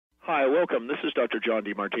Hi, welcome. This is Dr. John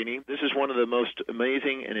DeMartini. This is one of the most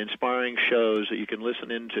amazing and inspiring shows that you can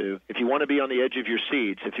listen into. If you want to be on the edge of your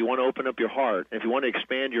seats, if you want to open up your heart, if you want to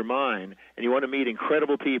expand your mind, and you want to meet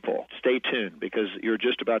incredible people, stay tuned because you're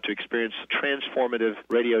just about to experience a transformative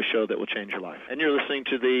radio show that will change your life. And you're listening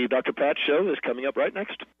to the Dr. Pat Show that's coming up right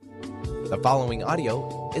next. The following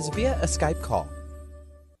audio is via a Skype call.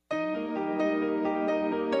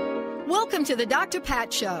 Welcome to the Dr.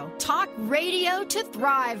 Pat Show. Talk radio to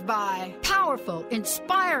thrive by. Powerful,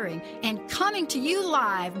 inspiring, and coming to you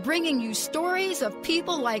live, bringing you stories of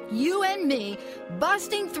people like you and me,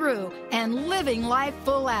 busting through and living life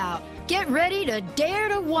full out. Get ready to dare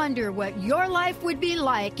to wonder what your life would be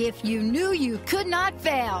like if you knew you could not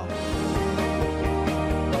fail.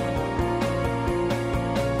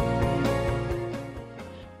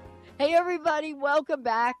 Hey, everybody, welcome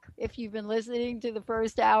back. If you've been listening to the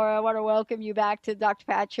first hour, I want to welcome you back to the Dr.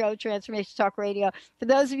 Pat Show, Transformation Talk Radio. For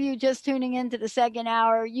those of you just tuning into the second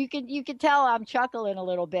hour, you can tell I'm chuckling a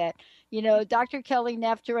little bit. You know, Dr. Kelly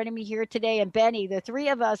Neff joining me here today, and Benny, the three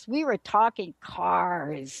of us, we were talking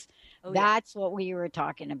cars. Oh, that's what we were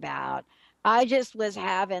talking about. I just was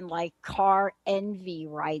having like car envy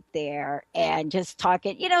right there and just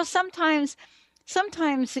talking,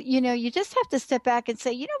 sometimes, you just have to step back and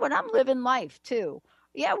say, you know what, I'm living life too.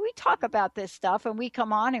 Yeah, we talk about this stuff and we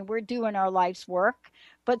come on and we're doing our life's work.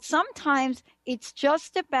 But sometimes it's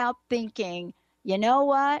just about thinking, you know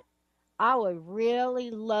what, I would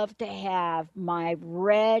really love to have my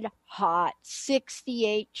red hot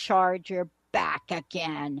 68 Charger back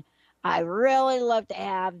again. I really love to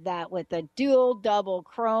have that with a dual double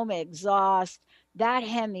chrome exhaust, that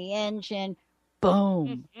Hemi engine.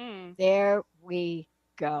 Boom. Mm-hmm. There we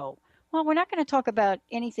go. Well, we're not going to talk about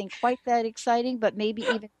anything quite that exciting, but maybe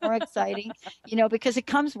even more exciting, because it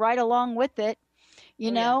comes right along with it.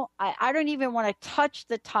 I don't even want to touch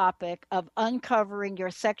the topic of uncovering your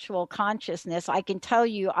sexual consciousness. I can tell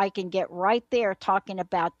you, I can get right there talking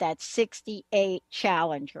about that 68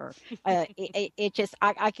 Challenger. I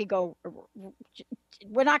could go.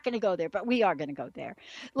 We're not going to go there, but we are going to go there.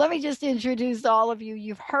 Let me just introduce all of you.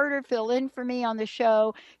 You've heard her fill in for me on the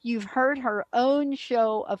show. You've heard her own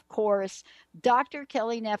show, of course. Dr.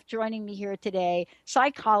 Kelly Neff joining me here today,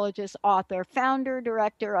 psychologist, author, founder,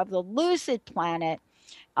 director of the Lucid Planet.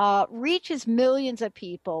 Reaches millions of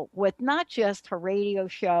people with not just her radio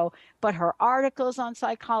show, but her articles on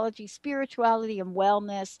psychology, spirituality, and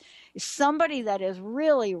wellness. Somebody that is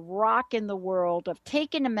really rocking the world of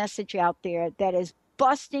taking a message out there that is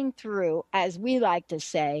busting through, as we like to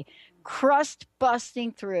say, crust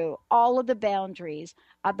busting through all of the boundaries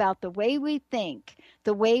about the way we think,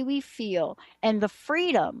 the way we feel, and the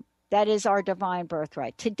freedom that is our divine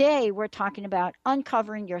birthright. Today, we're talking about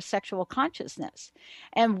uncovering your sexual consciousness.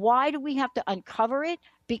 And why do we have to uncover it?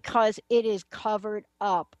 Because it is covered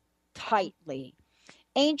up tightly.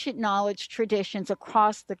 Ancient knowledge traditions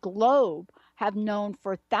across the globe have known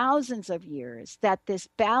for thousands of years that this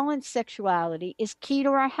balanced sexuality is key to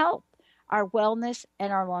our health, our wellness,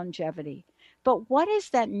 and our longevity. But what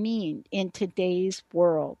does that mean in today's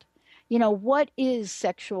world? What is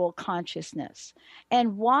sexual consciousness?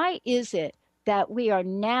 And why is it that we are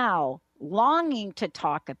now longing to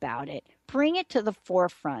talk about it, bring it to the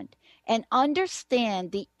forefront, and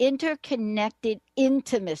understand the interconnected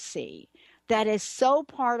intimacy that is so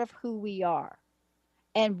part of who we are,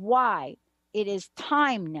 and why it is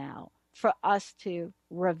time now for us to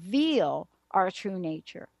reveal our true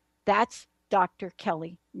nature? That's Dr.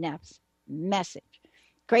 Kelly Neff's message.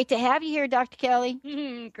 Great to have you here, Dr.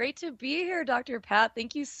 Kelly. Great to be here, Dr. Pat.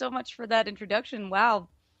 Thank you so much for that introduction. Wow.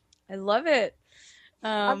 I love it.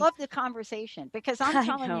 I love the conversation because I'm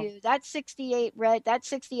telling you that 68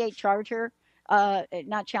 Charger,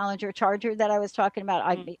 not Challenger, Charger that I was talking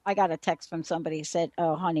about. I got a text from somebody who said,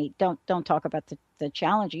 "Oh, honey, don't talk about the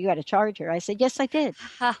Challenger. You got a Charger." I said, "Yes, I did."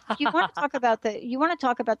 You want to talk about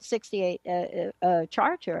the 68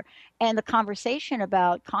 Charger and the conversation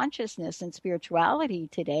about consciousness and spirituality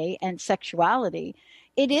today and sexuality.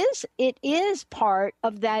 It is part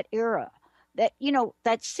of that era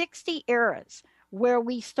that 60 eras where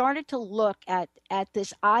we started to look at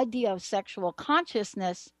this idea of sexual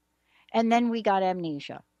consciousness. And then we got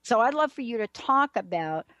amnesia. So I'd love for you to talk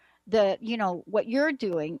about what you're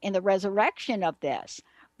doing in the resurrection of this,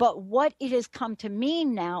 but what it has come to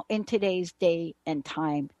mean now in today's day and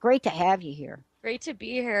time. Great to have you here. Great to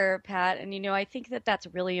be here, Pat. And, I think that that's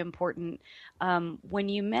really important. When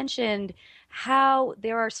you mentioned how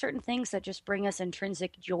there are certain things that just bring us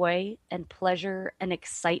intrinsic joy and pleasure and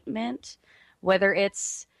excitement, whether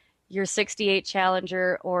it's your 68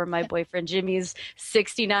 Challenger or my boyfriend Jimmy's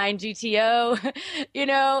 69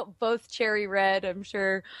 GTO, both cherry red, I'm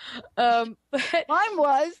sure. But Mine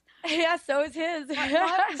was. yeah, so is his. Mine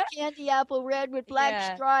was candy apple red with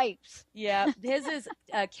black stripes. Yeah, his is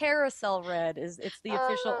carousel red. It's the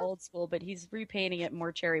official old school, but he's repainting it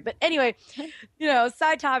more cherry. But anyway,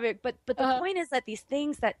 side topic. But the point is that these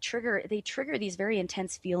things that trigger these very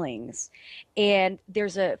intense feelings, and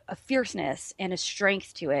there's a fierceness and a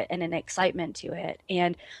strength to it and an excitement to it,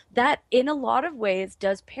 and that in a lot of ways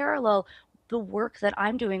does parallel the work that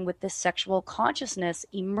I'm doing with this sexual consciousness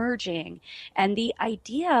emerging, and the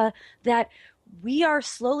idea that we are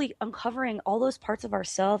slowly uncovering all those parts of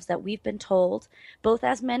ourselves that we've been told, both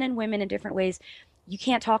as men and women in different ways, you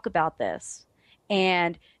can't talk about this.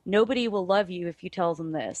 And nobody will love you if you tell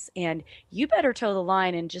them this. And you better toe the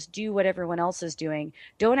line and just do what everyone else is doing.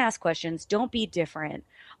 Don't ask questions. Don't be different.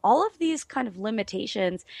 All of these kind of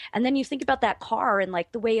limitations. And then you think about that car and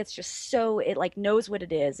like the way it's just so, it like knows what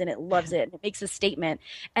it is and it loves it and it makes a statement.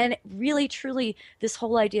 And really, truly, this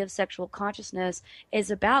whole idea of sexual consciousness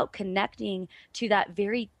is about connecting to that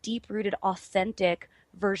very deep-rooted, authentic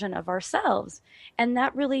version of ourselves. And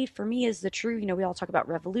that really, for me, is the true, we all talk about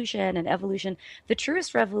revolution and evolution. The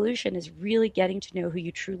truest revolution is really getting to know who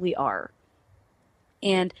you truly are.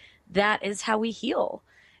 And that is how we heal.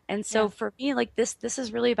 And so for me, like this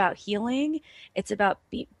is really about healing. It's about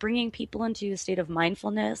bringing people into a state of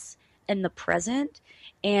mindfulness in the present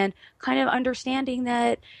and kind of understanding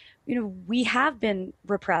that we have been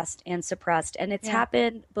repressed and suppressed, and it's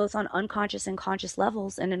happened both on unconscious and conscious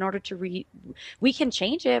levels. And in order to we can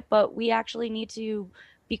change it, but we actually need to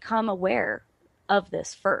become aware of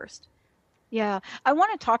this first. Yeah, I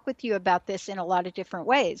want to talk with you about this in a lot of different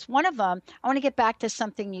ways. One of them, I want to get back to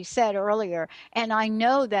something you said earlier. And I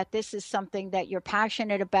know that this is something that you're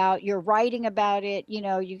passionate about. You're writing about it.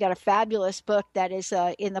 You got a fabulous book that is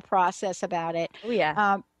in the process about it. Oh,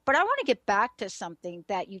 yeah. But I want to get back to something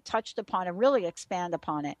that you touched upon and really expand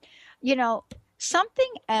upon it.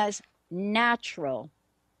 Something as natural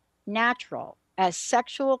as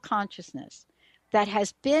sexual consciousness that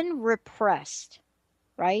has been repressed,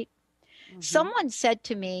 right? Mm-hmm. Someone said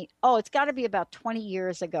to me, it's got to be about 20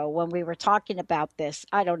 years ago when we were talking about this.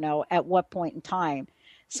 I don't know at what point in time.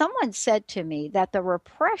 Someone said to me that the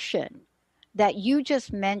repression that you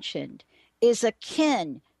just mentioned is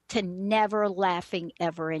akin to never laughing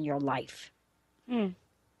ever in your life. And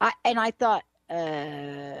I thought,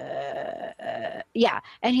 yeah.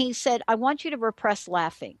 And he said, I want you to repress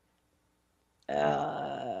laughing.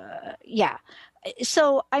 Yeah.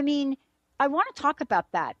 So, I mean, I want to talk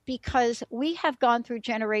about that because we have gone through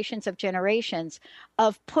generations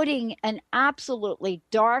of putting an absolutely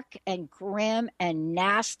dark and grim and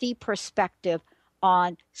nasty perspective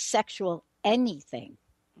on sexual anything.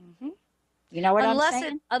 Mm-hmm. You know what I'm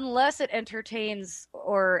saying? Unless it entertains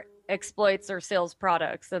or exploits or sells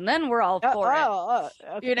products, and then we're all for it.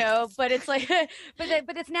 Okay. But it's like,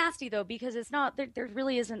 but it's nasty though, because it's not there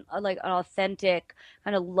really isn't like an authentic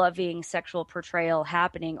kind of loving sexual portrayal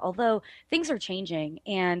happening. Although things are changing,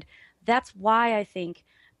 and that's why I think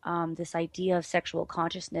this idea of sexual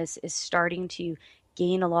consciousness is starting to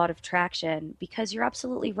gain a lot of traction, because you're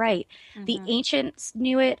absolutely right. Mm-hmm. The ancients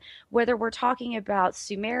knew it, whether we're talking about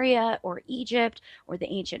Sumeria or Egypt or the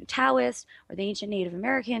ancient Taoists or the ancient Native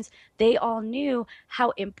Americans, they all knew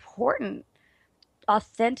how important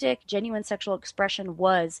authentic, genuine sexual expression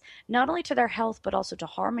was, not only to their health, but also to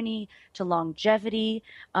harmony, to longevity.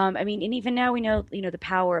 And even now we know, the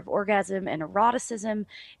power of orgasm and eroticism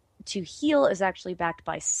to heal is actually backed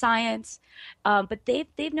by science. But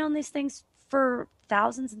they've known these things for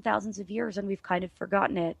thousands and thousands of years, and we've kind of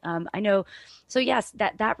forgotten it. I know. So yes,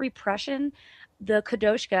 that repression, the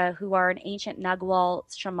Kadoshka, who are an ancient Nagual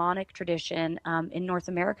shamanic tradition in North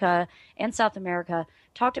America and South America,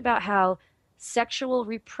 talked about how sexual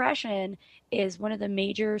repression is one of the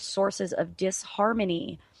major sources of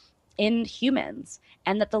disharmony in humans,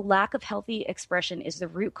 and that the lack of healthy expression is the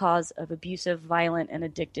root cause of abusive, violent, and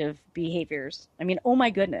addictive behaviors. Oh my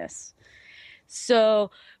goodness.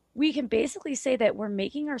 So we can basically say that we're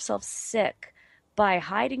making ourselves sick by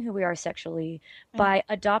hiding who we are sexually, by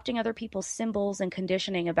adopting other people's symbols and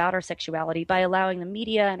conditioning about our sexuality, by allowing the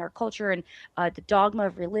media and our culture and the dogma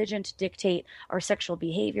of religion to dictate our sexual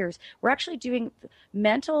behaviors. We're actually doing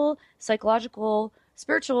mental, psychological,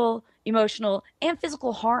 spiritual, emotional, and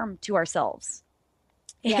physical harm to ourselves.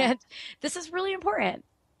 Yeah. And this is really important.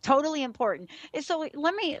 Totally important. So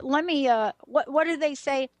let me what do they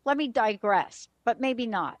say? Let me digress, but maybe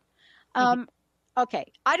not.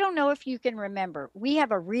 Okay. I don't know if you can remember. We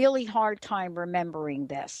have a really hard time remembering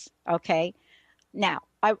this. Okay. Now,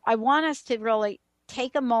 I want us to really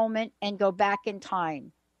take a moment and go back in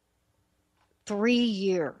time. 3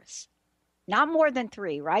 years, not more than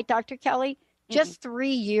 3, right, Dr. Kelly? Just 3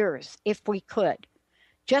 years, if we could.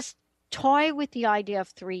 Just toy with the idea of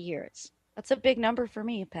 3 years. That's a big number for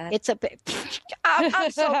me, Pat. It's a big.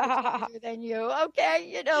 I'm so much older than you.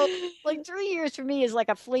 Okay, like 3 years for me is like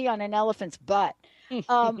a flea on an elephant's butt.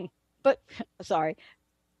 But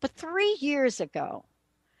 3 years ago,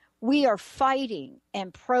 we are fighting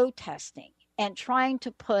and protesting and trying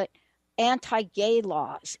to put anti-gay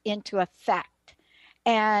laws into effect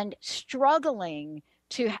and struggling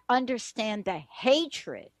to understand the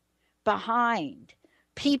hatred behind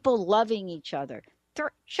people loving each other.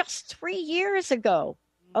 Just 3 years ago.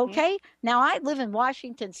 Okay. Now I live in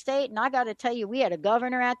Washington State, and I got to tell you, we had a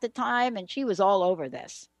governor at the time, and she was all over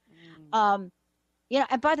this. And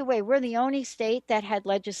by the way, we're the only state that had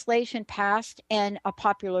legislation passed and a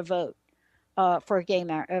popular vote for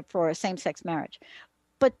for same-sex marriage.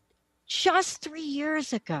 But just 3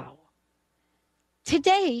 years ago,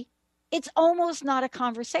 today, it's almost not a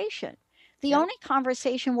conversation. The only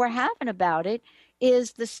conversation we're having about it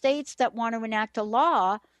is the states that want to enact a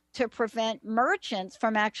law to prevent merchants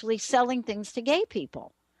from actually selling things to gay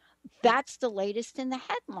people. That's the latest in the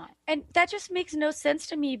headline. And that just makes no sense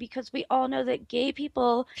to me, because we all know that gay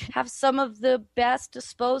people have some of the best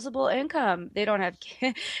disposable income. They don't have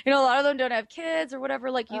kids. A lot of them don't have kids or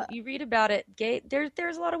whatever. Like you read about it.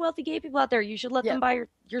 There's a lot of wealthy gay people out there. You should let them buy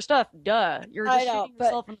your stuff. Duh. You're just shooting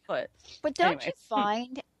yourself in the foot. But don't you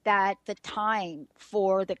find that the time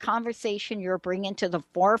for the conversation you're bringing to the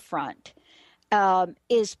forefront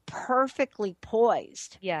is perfectly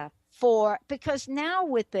poised? Yeah. Because now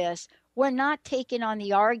with this, we're not taking on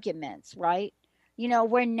the arguments, right?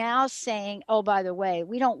 We're now saying, oh, by the way,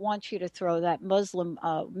 we don't want you to throw that Muslim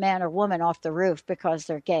man or woman off the roof because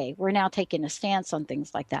they're gay. We're now taking a stance on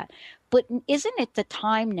things like that. But isn't it the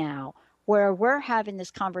time now where we're having this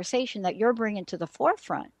conversation that you're bringing to the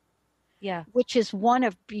forefront? Yeah. Which is one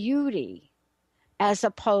of beauty as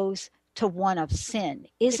opposed to one of sin.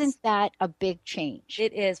 Isn't that a big change?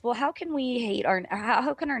 It is. Well, how can we hate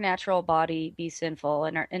how can our natural body be sinful,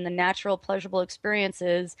 and the natural pleasurable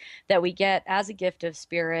experiences that we get as a gift of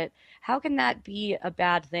spirit? How can that be a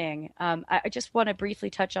bad thing? I just want to briefly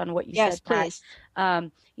touch on what you said. Yes, please.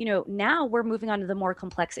 Now we're moving on to the more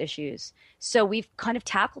complex issues. So we've kind of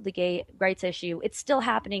tackled the gay rights issue. It's still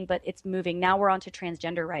happening, but it's moving. Now we're on to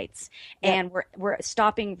transgender rights, and we're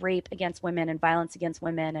stopping rape against women and violence against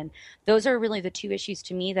women. And those are really the two issues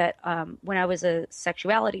to me that when I was a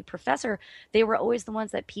sexuality professor, they were always the ones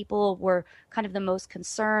that people were kind of the most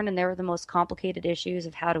concerned, and they were the most complicated issues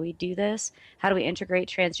of how do we do this? How do we integrate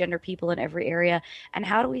transgender people in every area? And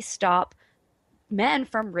how do we stop men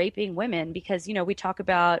from raping women? Because, we talk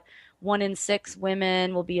about 1 in 6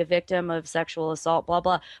 women will be a victim of sexual assault, blah,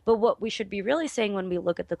 blah. But what we should be really saying when we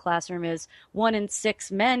look at the classroom is 1 in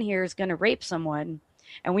 6 men here is going to rape someone,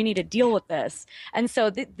 and we need to deal with this. And so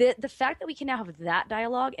the fact that we can now have that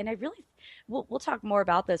dialogue, and I really, we'll talk more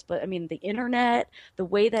about this, but I mean, the internet, the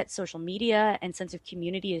way that social media and sense of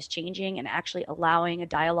community is changing and actually allowing a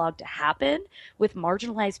dialogue to happen with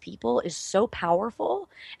marginalized people is so powerful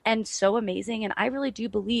and so amazing. And I really do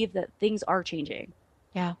believe that things are changing.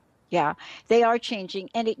 Yeah, they are changing.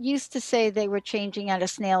 And it used to say they were changing at a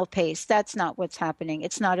snail pace. That's not what's happening.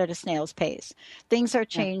 It's not at a snail's pace. Things are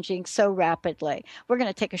changing so rapidly. We're going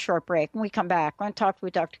to take a short break. When we come back, we're going to talk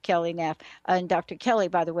with Dr. Kelly Neff. And Dr. Kelly,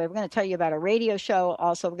 by the way, we're going to tell you about a radio show.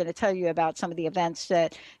 Also, we're going to tell you about some of the events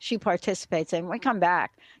that she participates in. When we come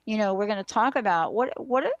back, we're going to talk about what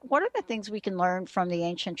are the things we can learn from the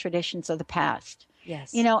ancient traditions of the past.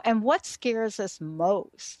 Yes. And what scares us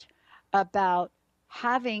most about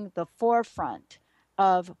having the forefront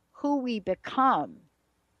of who we become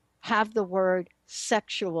have the word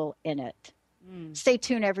sexual in it. Stay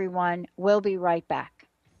tuned, everyone. We'll be right back.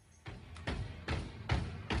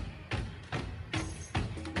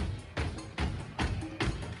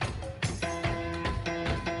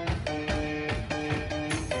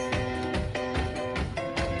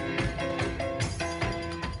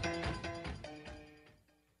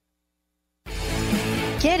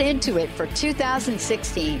 Get into it for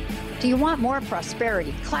 2016. Do you want more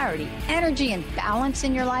prosperity, clarity, energy, and balance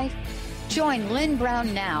in your life? Join Lynn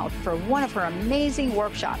Brown now for one of her amazing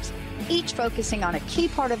workshops, each focusing on a key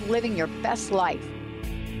part of living your best life.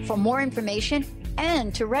 For more information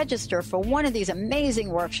and to register for one of these amazing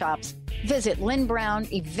workshops, visit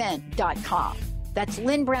lynnbrownevent.com. That's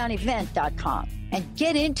lynnbrownevent.com. And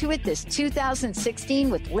get into it this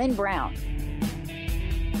 2016 with Lynn Brown.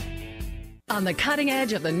 On the cutting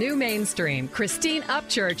edge of the new mainstream, Christine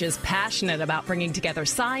Upchurch is passionate about bringing together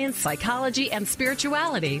science, psychology, and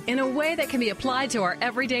spirituality in a way that can be applied to our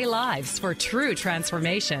everyday lives for true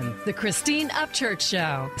transformation. The Christine Upchurch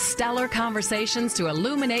Show. Stellar conversations to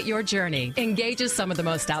illuminate your journey. Engages some of the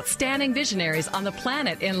most outstanding visionaries on the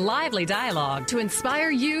planet in lively dialogue to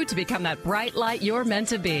inspire you to become that bright light you're meant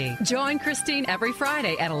to be. Join Christine every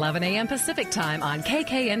Friday at 11 a.m. Pacific Time on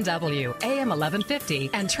KKNW, AM 1150,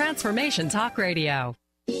 and Transformation Talk Radio.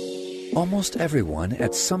 Almost everyone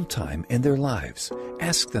at some time in their lives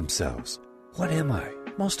ask themselves, what am I?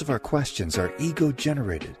 Most of our questions are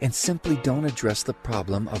ego-generated and simply don't address the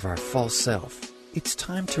problem of our false self. It's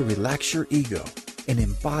time to relax your ego and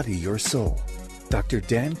embody your soul. Dr.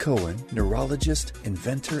 Dan Cohen, neurologist,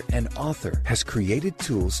 inventor, and author, has created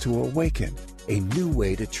tools to awaken, a new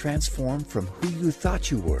way to transform from who you thought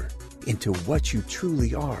you were into what you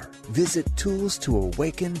truly are. Visit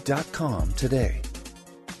toolstoawaken.com today.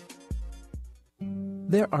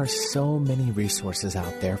 There are so many resources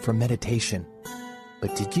out there for meditation.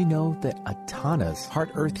 But did you know that Atana's Heart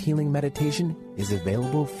Earth Healing Meditation is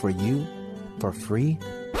available for you for free?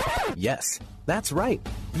 Yes, that's right.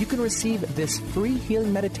 You can receive this free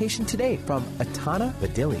healing meditation today from Atana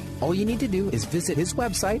Vadili. All you need to do is visit his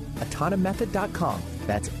website, atanamethod.com.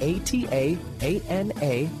 That's ATAANA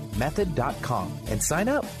method.com, and sign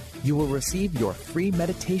up. You will receive your free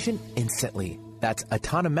meditation instantly. That's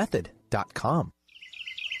atanamethod.com.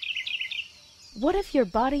 What if your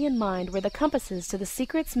body and mind were the compasses to the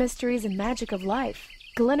secrets, mysteries, and magic of life?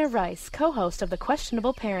 Glenna Rice, co-host of The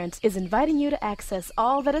Questionable Parent, is inviting you to access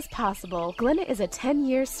all that is possible. Glenna is a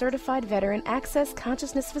 10-year certified veteran access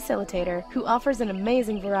consciousness facilitator who offers an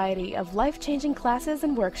amazing variety of life-changing classes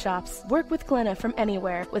and workshops. Work with Glenna from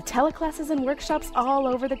anywhere, with teleclasses and workshops all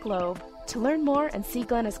over the globe. To learn more and see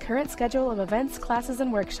Glenna's current schedule of events, classes,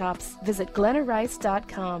 and workshops, visit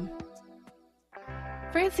glennarice.com.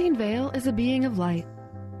 Francine Vale is a being of light.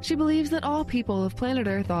 She believes that all people of planet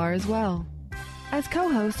Earth are as well. As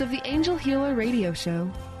co-host of the Angel Healer radio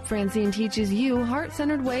show, Francine teaches you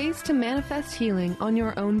heart-centered ways to manifest healing on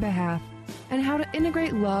your own behalf and how to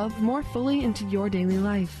integrate love more fully into your daily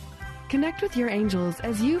life. Connect with your angels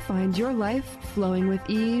as you find your life flowing with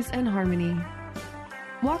ease and harmony.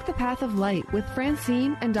 Walk the path of light with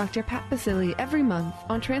Francine and Dr. Pat Basili every month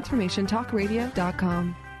on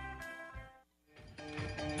TransformationTalkRadio.com.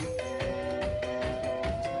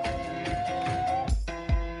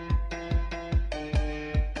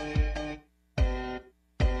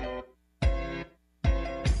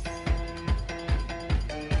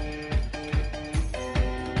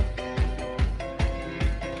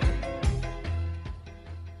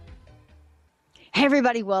 Hey,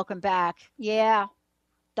 everybody, welcome back. Yeah,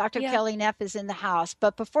 Dr. Yeah. Kelly Neff is in the house.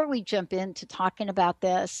 But before we jump into talking about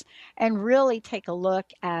this and really take a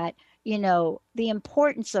look at, you know, the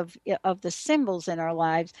importance of the symbols in our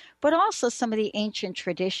lives, but also some of the ancient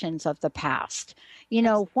traditions of the past, you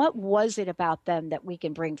know, what was it about them that we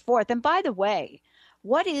can bring forth? And by the way,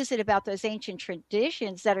 what is it about those ancient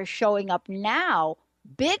traditions that are showing up now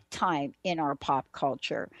big time in our pop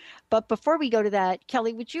culture? But before we go to that,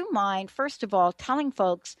 Kelly, would you mind, first of all, telling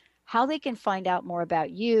folks how they can find out more about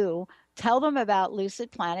you? Tell them about Lucid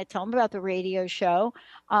Planet, tell them about the radio show,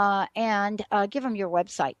 and give them your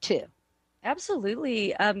website too.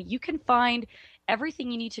 Absolutely. You can find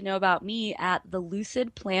everything you need to know about me at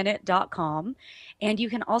thelucidplanet.com. And you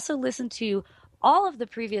can also listen to all of the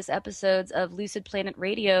previous episodes of Lucid Planet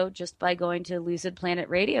Radio just by going to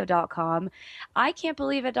lucidplanetradio.com. I can't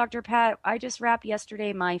believe it, Dr. Pat. I just wrapped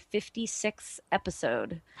yesterday my 56th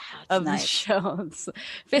episode of the show.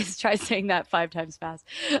 Try saying that 5 times fast.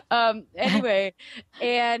 Anyway,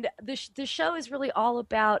 and the show is really all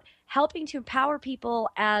about helping to empower people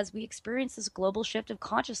as we experience this global shift of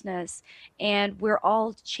consciousness, and we're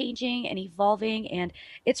all changing and evolving, and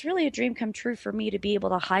it's really a dream come true for me to be able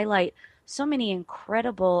to highlight so many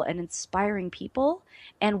incredible and inspiring people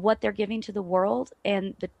and what they're giving to the world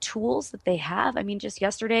and the tools that they have. I mean, just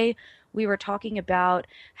yesterday we were talking about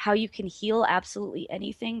how you can heal absolutely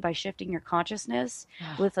anything by shifting your consciousness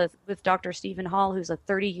with Dr. Stephen Hall, who's a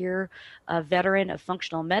 30-year veteran of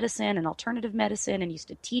functional medicine and alternative medicine and used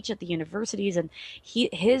to teach at the universities. And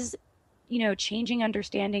his changing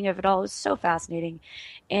understanding of it all is so fascinating.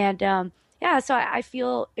 And yeah, so I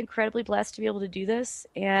feel incredibly blessed to be able to do this.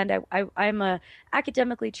 And I'm a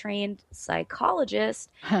academically trained psychologist,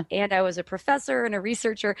 and I was a professor and a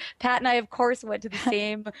researcher. Pat and I, of course, went to the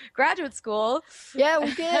same graduate school. Yeah,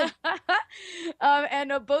 we did.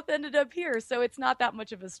 And both ended up here. So it's not that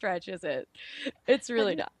much of a stretch, is it? It's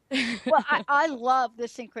really not. Well, I love the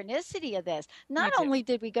synchronicity of this. Not only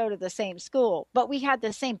did we go to the same school, but we had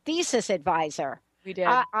the same thesis advisor. We did.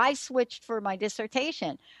 I switched for my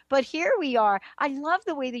dissertation, but here we are. I love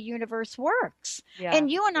the way the universe works. Yeah.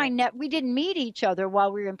 And you and I, we didn't meet each other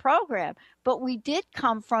while we were in program, but we did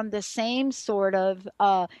come from the same sort of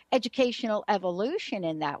educational evolution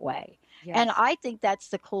in that way. Yes. And I think that's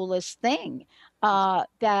the coolest thing,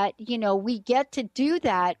 that, you know, we get to do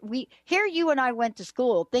that. Here you and I went to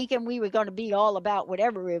school thinking we were going to be all about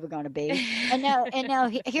whatever we were going to be. And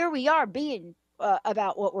now here we are being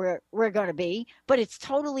about what we're going to be, but it's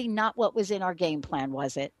totally not what was in our game plan,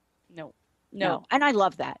 was it? No. And I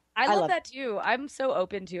love that. I love that too. I'm so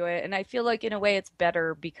open to it. And I feel like in a way it's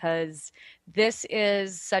better because this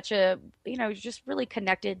is such a, you know, just really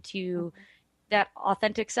connected to that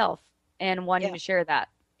authentic self and wanting to share that.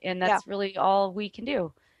 And that's really all we can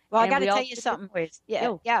do. Well, and I got to tell you something.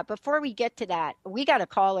 Yeah. Before we get to that, we got a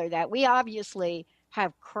caller that we obviously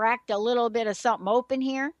have cracked a little bit of something open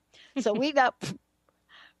here. So we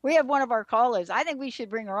have one of our callers. I think we should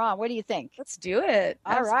bring her on. What do you think? Let's do it.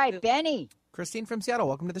 All right, Benny. Christine from Seattle,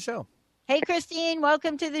 welcome to the show. Hey, Christine,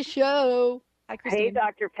 welcome to the show. Hi, Christine. Hey,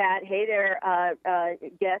 Dr. Pat. Hey there,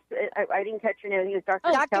 guest. I didn't catch your name. I think it was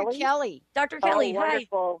Dr. Kelly. Dr. Kelly, hi.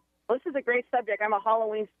 Wonderful. Well, this is a great subject. I'm a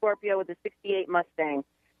Halloween Scorpio with a 68 Mustang,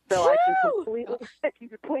 so I can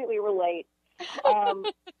completely relate.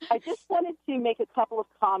 I just wanted to make a couple of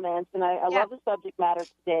comments, and I love the subject matter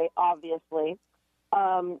today, obviously.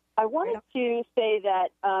 I wanted to say that,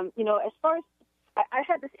 you know, as far as I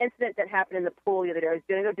had this incident that happened in the pool the other day. I was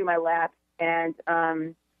going to go do my laps, and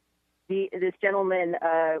this gentleman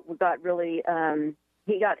got really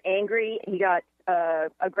he got angry, he got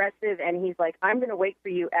aggressive, and he's like, "I'm going to wait for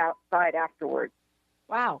you outside afterwards."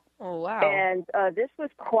 Wow. Oh, wow. And this was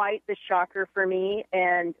quite the shocker for me,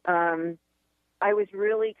 and I was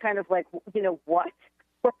really kind of like, you know, what?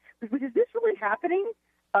 Is this really happening?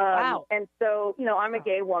 Wow. And so, you know, I'm a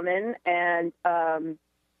gay woman, and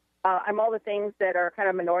I'm all the things that are kind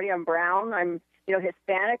of minority. I'm brown. I'm, you know,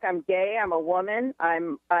 Hispanic. I'm gay. I'm a woman.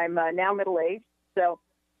 I'm now middle-aged. So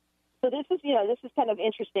this is, you know, this is kind of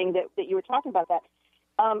interesting that you were talking about that.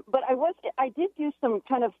 But I did do some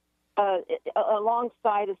kind of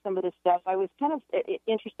alongside of some of this stuff. I was kind of,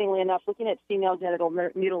 interestingly enough, looking at female genital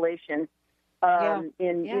mutilation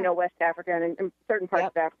in you know, West Africa and in certain parts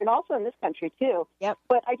of Africa, and also in this country too. Yep.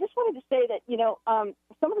 But I just wanted to say that, you know,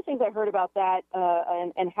 some of the things I heard about that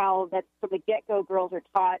and how that from the get-go girls are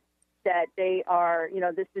taught that they are, you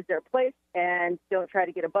know, this is their place and don't try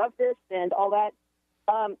to get above this and all that.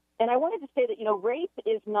 And I wanted to say that, you know, rape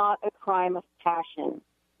is not a crime of passion.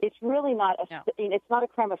 It's really not it's not a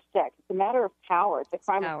crime of sex. It's a matter of power. It's a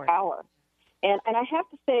crime of power. And I have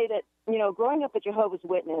to say that, you know, growing up a Jehovah's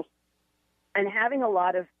Witness and having a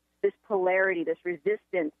lot of this polarity, this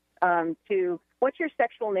resistance to what your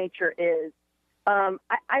sexual nature is, I'm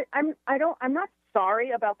not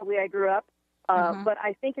sorry about the way I grew up, but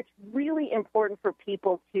I think it's really important for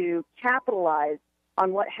people to capitalize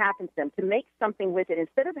on what happened to them, to make something with it.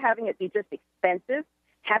 Instead of having it be just expensive,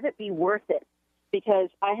 have it be worth it. Because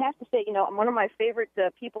I have to say, you know, one of my favorite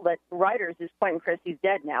writers is Quentin Crisp. He's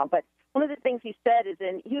dead now, but one of the things he said is,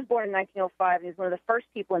 he was born in 1905, and he was one of the first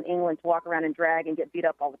people in England to walk around in drag and get beat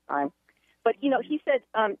up all the time. But, you know, he said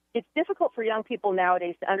it's difficult for young people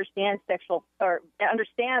nowadays to understand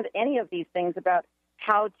understand any of these things about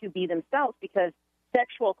how to be themselves, because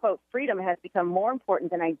sexual, quote, freedom has become more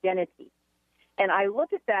important than identity. And I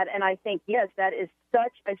look at that and I think, yes, that is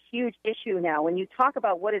such a huge issue now. When you talk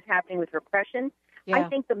about what is happening with repression, I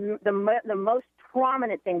think the most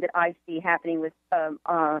prominent thing that I see happening with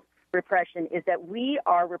repression is that we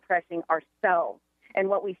are repressing ourselves. And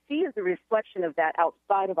what we see is the reflection of that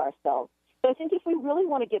outside of ourselves. So I think if we really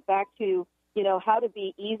want to get back to, you know, how to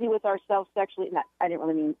be easy with ourselves sexually, I didn't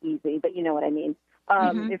really mean easy, but you know what I mean.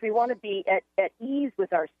 If we want to be at ease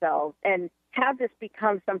with ourselves and have this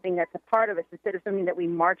become something that's a part of us instead of something that we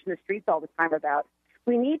march in the streets all the time about,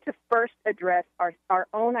 we need to first address our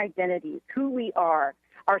own identities, who we are,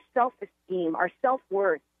 our self-esteem, our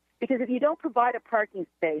self-worth. Because if you don't provide a parking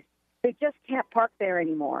space, they just can't park there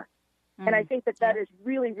anymore. And I think that is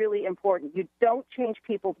really, really important. You don't change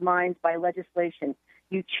people's minds by legislation.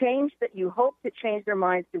 You hope to change their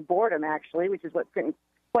minds through boredom, actually, which is what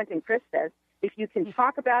Quentin Crisp says. If you can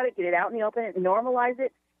talk about it, get it out in the open, and normalize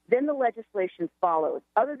it, then the legislation follows.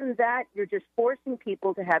 Other than that, you're just forcing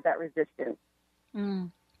people to have that resistance.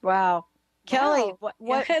 Wow. Kelly, Wow.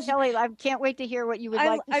 what Yes. Kelly, I can't wait to hear what you would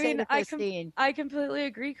like to say to Christine. I completely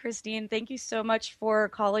agree, Christine. Thank you so much for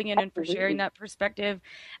calling in and for sharing that perspective.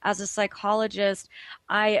 As a psychologist,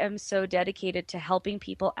 I am so dedicated to helping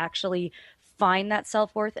people actually find that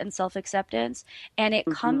self-worth and self-acceptance. And it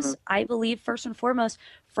comes, I believe, first and foremost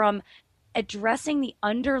from addressing the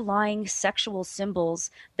underlying sexual symbols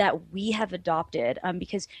that we have adopted,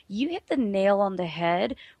 because you hit the nail on the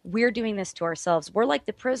head. We're doing this to ourselves. We're like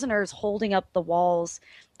the prisoners holding up the walls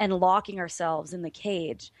and locking ourselves in the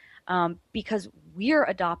cage, because we're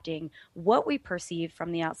adopting what we perceive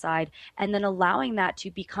from the outside and then allowing that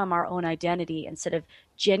to become our own identity instead of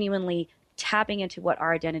genuinely tapping into what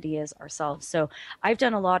our identity is ourselves. So I've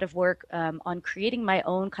done a lot of work on creating my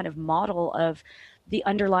own kind of model of the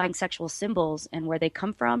underlying sexual symbols and where they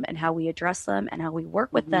come from and how we address them and how we work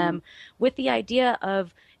with them, with the idea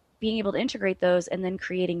of being able to integrate those and then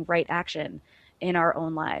creating right action in our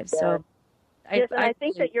own lives. So I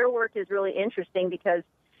think that your work is really interesting because,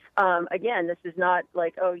 again, this is not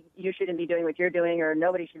like, oh, you shouldn't be doing what you're doing or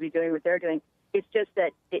nobody should be doing what they're doing. It's just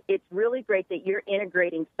that it's really great that you're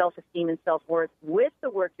integrating self-esteem and self-worth with the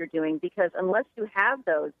work you're doing, because unless you have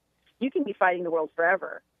those, you can be fighting the world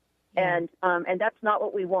forever. And that's not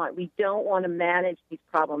what we want. We don't want to manage these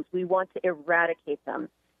problems. We want to eradicate them.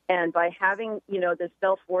 And by having, the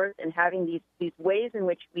self-worth and having these ways in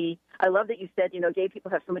which I love that you said, gay people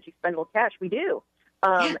have so much expendable cash. We do.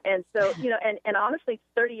 And so, and honestly,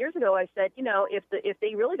 30 years ago, I said, if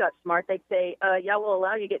they really got smart, they'd say, yeah, we'll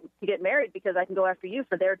allow you to get married because I can go after you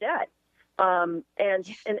for their debt. And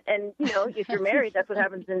if you're married, that's what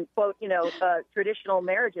happens in, quote, traditional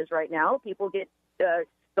marriages right now. People get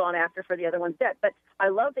gone after for the other one's debt. But I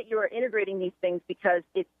love that you are integrating these things because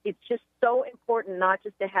it's just so important not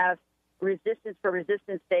just to have resistance for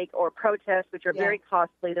resistance sake or protests, which are very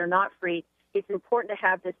costly. They're not free. It's important to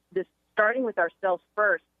have this starting with ourselves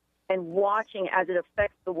first and watching as it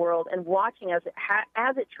affects the world and watching as it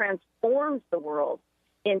transforms the world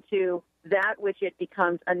into that which it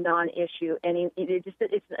becomes a non-issue. And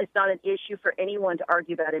it's not an issue for anyone to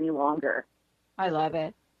argue about any longer. I love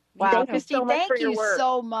it. Wow, Christine, thank you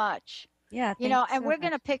so much. Yeah, and we're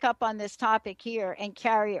going to pick up on this topic here and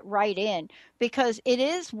carry it right in because it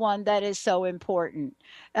is one that is so important.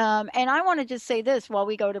 And I want to just say this while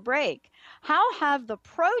we go to break. How have the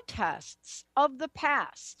protests of the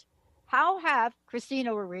past,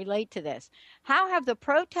 Christina will relate to this, how have the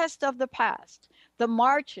protests of the past, the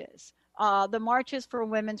marches for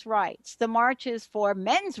women's rights, the marches for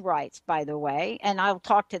men's rights, by the way, and I'll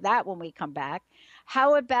talk to that when we come back.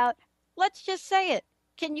 How about, let's just say it,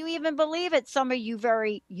 can you even believe it, some of you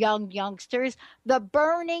very young youngsters, the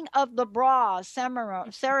burning of the bra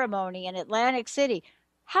ceremony in Atlantic City?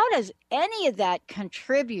 How does any of that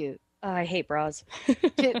contribute? I hate bras.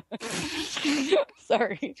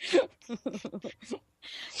 Sorry.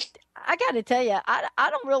 I got to tell you, I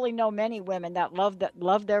don't really know many women that love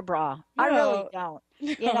their bra. No. I really don't.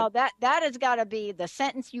 No. That has got to be the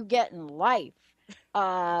sentence you get in life.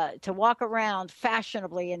 To walk around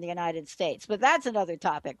fashionably in the United States. But that's another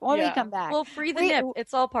topic. When we come back. Well, free the nip.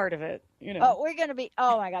 It's all part of it. Oh, we're going to be,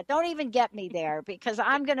 oh my God, don't even get me there because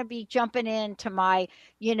I'm going to be jumping into my,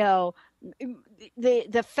 the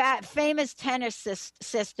famous tennis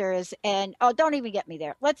sisters. And, don't even get me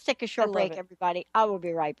there. Let's take a short break, everybody. I will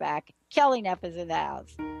be right back. Kelly Neff is in the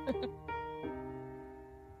house.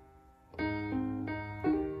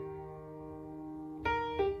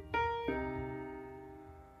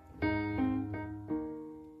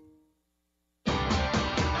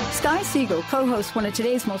 Sky Siegel co-hosts one of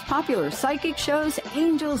today's most popular psychic shows,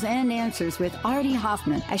 Angels and Answers, with Artie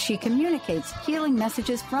Hoffman, as she communicates healing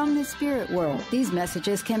messages from the spirit world. These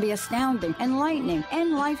messages can be astounding, enlightening,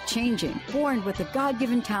 and life-changing. Born with the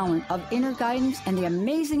God-given talent of inner guidance and the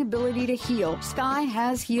amazing ability to heal, Sky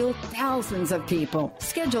has healed thousands of people.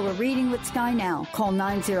 Schedule a reading with Sky now. Call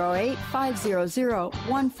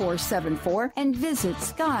 908-500-1474 and visit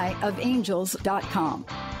skyofangels.com.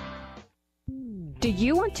 Do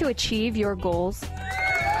you want to achieve your goals?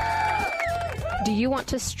 Do you want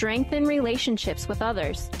to strengthen relationships with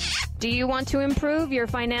others? Do you want to improve your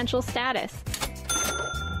financial status?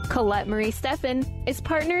 Colette Marie Steffen is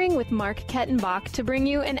partnering with Mark Kettenbach to bring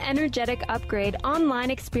you an energetic upgrade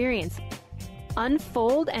online experience.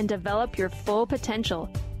 Unfold and develop your full potential.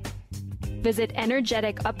 Visit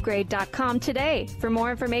energeticupgrade.com today for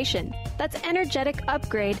more information. That's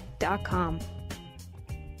energeticupgrade.com.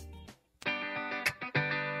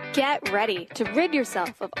 Get ready to rid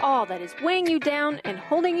yourself of all that is weighing you down and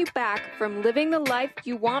holding you back from living the life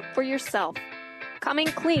you want for yourself. Coming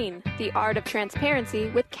Clean, The Art of Transparency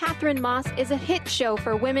with Catherine Moss is a hit show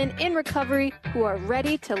for women in recovery who are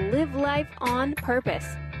ready to live life on purpose.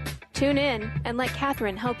 Tune in and let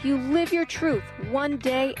Catherine help you live your truth one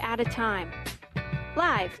day at a time.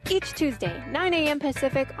 Live each Tuesday, 9 a.m.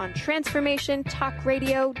 Pacific on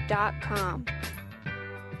TransformationTalkRadio.com.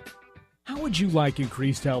 How would you like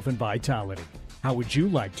increased health and vitality? How would you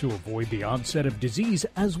like to avoid the onset of disease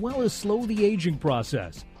as well as slow the aging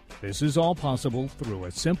process? This is all possible through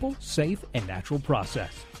a simple, safe, and natural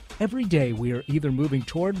process. Every day we are either moving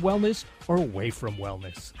toward wellness or away from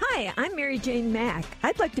wellness. Hi, I'm Mary Jane Mack.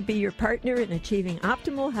 I'd like to be your partner in achieving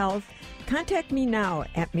optimal health. Contact me now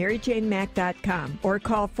at maryjanemack.com or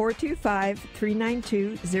call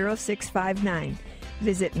 425-392-0659.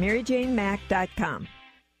 Visit maryjanemack.com.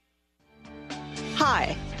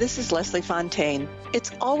 Hi, this is Leslie Fontaine.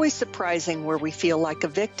 It's always surprising where we feel like a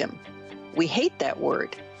victim. We hate that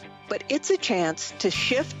word, but it's a chance to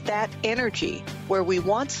shift that energy where we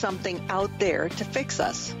want something out there to fix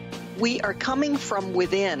us. We are coming from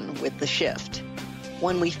within with the shift.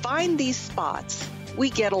 When we find these spots,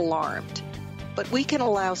 we get alarmed, but we can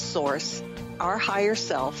allow Source, our higher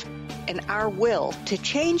self, and our will to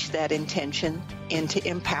change that intention into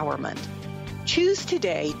empowerment. Choose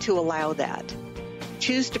today to allow that.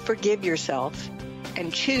 Choose to forgive yourself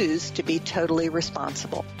and choose to be totally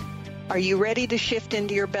responsible. Are you ready to shift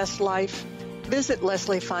into your best life? Visit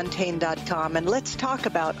lesliefontaine.com and let's talk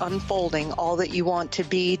about unfolding all that you want to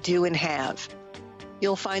be, do, and have.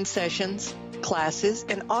 You'll find sessions, classes,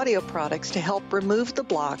 and audio products to help remove the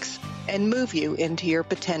blocks and move you into your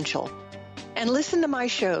potential. And listen to my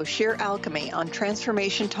show, Sheer Alchemy, on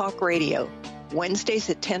Transformation Talk Radio, Wednesdays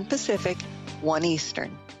at 10 Pacific, 1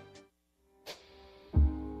 Eastern.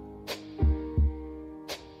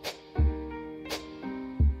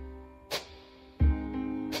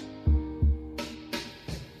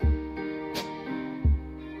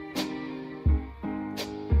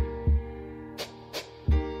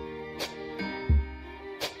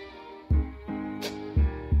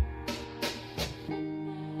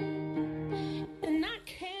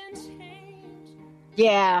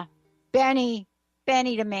 Yeah, Benny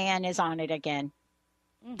the man is on it again.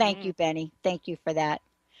 Mm-hmm. Thank you, Benny. Thank you for that.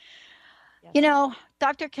 Yes. You know,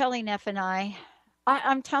 Dr. Kelly Neff and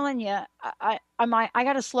I'm telling you, I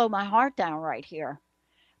got to slow my heart down right here,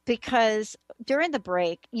 because during the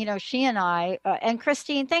break, you know, she and I and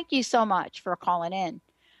Christine, thank you so much for calling in.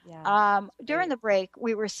 Yeah, during the break,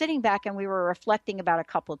 we were sitting back and we were reflecting about a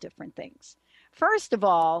couple different things. First of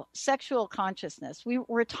all, sexual consciousness.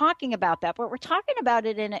 We're talking about that, but we're talking about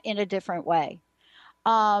it in a different way.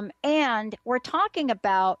 And we're talking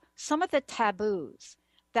about some of the taboos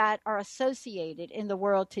that are associated in the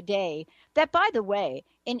world today that, by the way,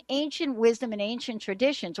 in ancient wisdom and ancient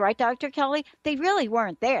traditions, right, Dr. Kelly, they really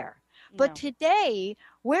weren't there. No. But today,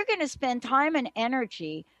 we're going to spend time and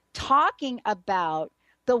energy talking about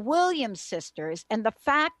the Williams sisters and the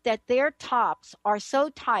fact that their tops are so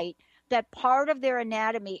tight that part of their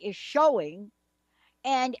anatomy is showing,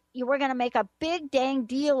 and we're going to make a big dang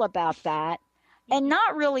deal about that and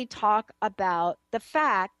not really talk about the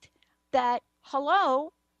fact that,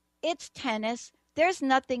 hello, it's tennis, there's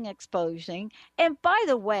nothing exposing, and by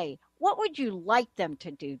the way, what would you like them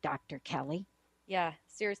to do, Dr. Kelly? Yeah,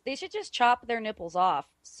 seriously, they should just chop their nipples off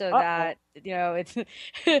so that, you know,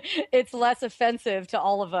 it's less offensive to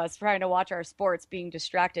all of us trying to watch our sports being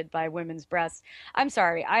distracted by women's breasts. I'm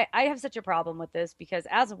sorry. I have such a problem with this because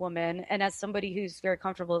as a woman and as somebody who's very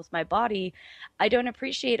comfortable with my body, I don't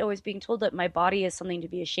appreciate always being told that my body is something to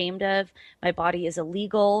be ashamed of. My body is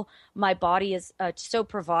illegal. My body is so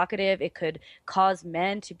provocative. It could cause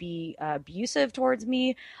men to be abusive towards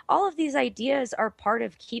me. All of these ideas are part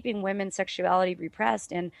of keeping women's sexuality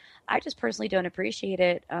repressed. And I just personally don't appreciate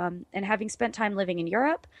it. And having spent time living in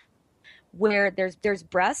Europe, where there's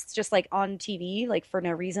breasts just like on TV, like for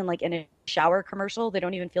no reason, like in a shower commercial, they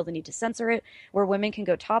don't even feel the need to censor it, where women can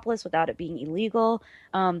go topless without it being illegal.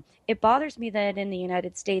 It bothers me that in the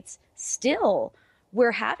United States still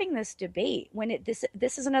we're having this debate when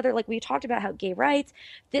this is another, like we talked about how gay rights,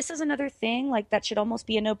 this is another thing like that should almost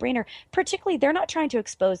be a no-brainer. Particularly, they're not trying to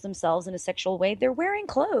expose themselves in a sexual way. They're wearing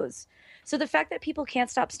clothes. So the fact that people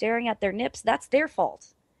can't stop staring at their nips, that's their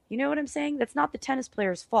fault. You know what I'm saying? That's not the tennis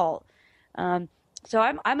player's fault. So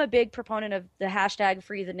I'm a big proponent of the hashtag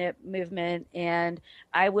Free the Nip movement, and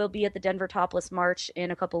I will be at the Denver Topless March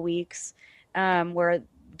in a couple weeks, where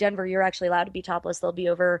Denver, you're actually allowed to be topless. There'll be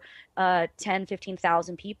over 10,000,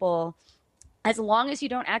 15,000 people. as long as you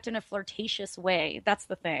don't act in a flirtatious way. That's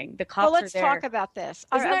the thing. The cops let's are there. talk about this.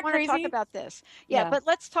 Isn't I that want to talk crazy? about this. Yeah, but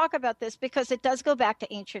let's talk about this because it does go back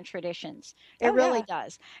to ancient traditions. It really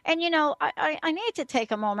does. And, I need to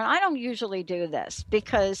take a moment. I don't usually do this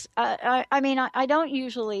because, I don't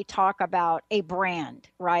usually talk about a brand,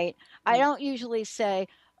 right? I don't usually say,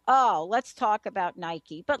 oh, let's talk about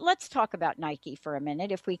Nike. But let's talk about Nike for a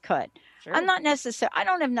minute if we could. Sure. I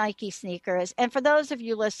don't have Nike sneakers. And for those of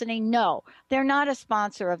you listening, no, they're not a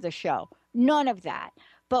sponsor of the show. None of that.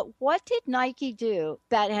 But what did Nike do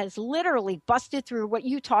that has literally busted through what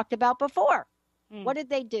you talked about before? What did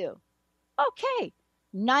they do? Okay.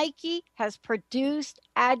 Nike has produced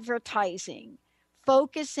advertising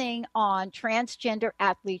focusing on transgender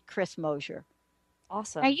athlete Chris Mosier.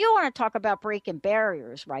 Awesome. Now, you want to talk about breaking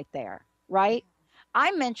barriers right there, right?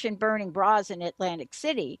 I mentioned burning bras in Atlantic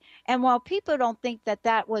City. And while people don't think that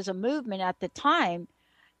that was a movement at the time,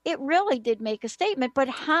 it really did make a statement. But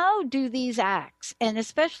how do these acts, and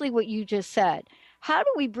especially what you just said, how do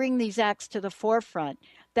we bring these acts to the forefront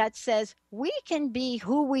that says we can be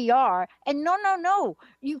who we are? And no,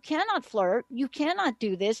 you cannot flirt. You cannot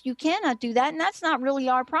do this. You cannot do that. And that's not really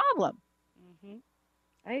our problem. Mm-hmm.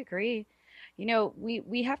 I agree.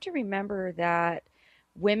 We have to remember that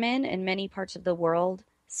women in many parts of the world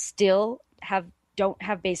still don't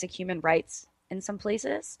have basic human rights in some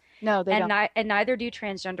places. No, they don't. And neither do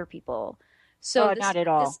transgender people. So not at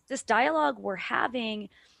all. This dialogue we're having,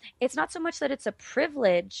 it's not so much that it's a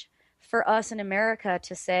privilege for us in America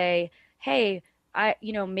to say, hey,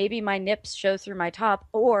 maybe my nips show through my top,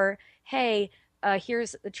 or hey,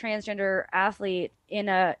 here's the transgender athlete in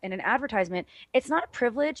an advertisement. It's not a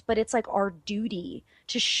privilege, but it's like our duty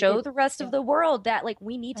to show the rest of the world that like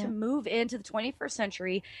we need to move into the 21st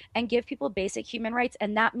century and give people basic human rights.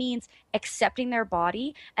 And that means accepting their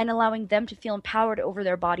body and allowing them to feel empowered over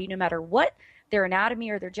their body, no matter what their anatomy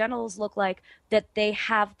or their genitals look like, that they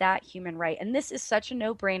have that human right. And this is such a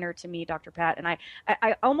no-brainer to me, Dr. Pat. And I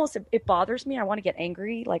almost, it bothers me. I want to get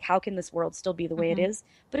angry. Like, how can this world still be the way it is?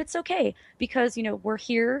 But it's okay because, we're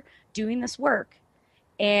here doing this work.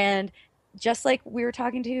 And just like we were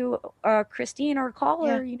talking to Christine, our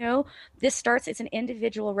caller, it's an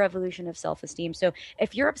individual revolution of self-esteem. So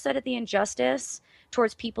if you're upset at the injustice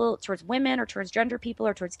towards people, towards women or towards gender people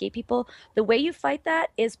or towards gay people, the way you fight that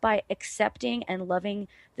is by accepting and loving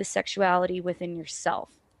the sexuality within yourself.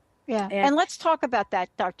 Yeah. And let's talk about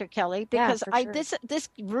that, Dr. Kelly, because this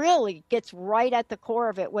really gets right at the core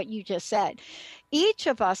of it, what you just said. Each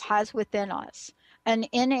of us has within us an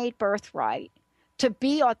innate birthright to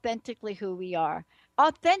be authentically who we are.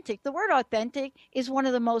 Authentic, the word authentic is one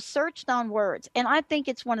of the most searched on words. And I think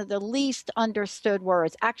it's one of the least understood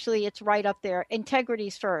words. Actually, it's right up there.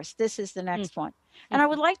 Integrity's first. This is the next one. And I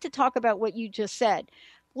would like to talk about what you just said.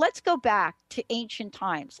 Let's go back to ancient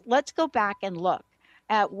times. Let's go back and look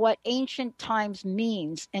at what ancient times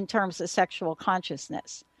means in terms of sexual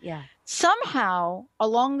consciousness. Yeah. Somehow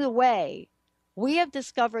along the way, we have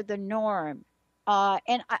discovered the norm.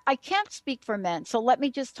 And I can't speak for men, so let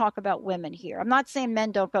me just talk about women here. I'm not saying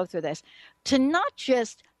men don't go through this. To not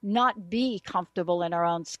just not be comfortable in our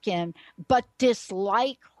own skin, but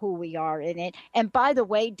dislike who we are in it. And by the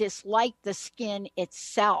way, dislike the skin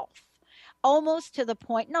itself. Almost to the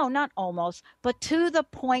point, no, not almost, but to the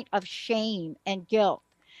point of shame and guilt.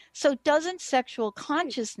 So doesn't sexual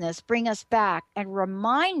consciousness bring us back and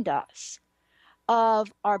remind us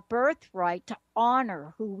of our birthright to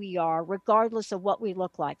honor who we are, regardless of what we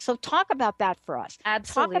look like? So talk about that for us.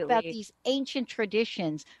 Absolutely. Talk about these ancient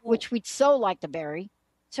traditions, which we'd so like to bury.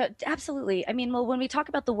 So absolutely. I mean, well, when we talk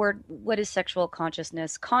about the word, what is sexual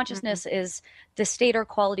consciousness? Consciousness is the state or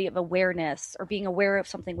quality of awareness or being aware of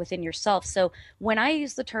something within yourself. So when I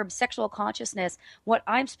use the term sexual consciousness, what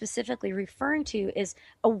I'm specifically referring to is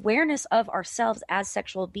awareness of ourselves as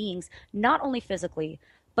sexual beings, not only physically,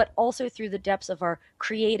 but also through the depths of our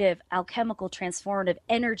creative, alchemical, transformative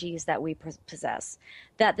energies that we possess.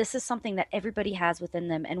 That this is something that everybody has within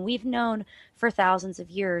them. And we've known for thousands of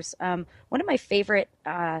years. One of my favorite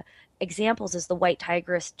examples is the white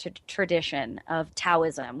tigress tradition of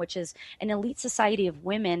Taoism, which is an elite society of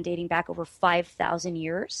women dating back over 5,000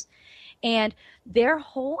 years. And their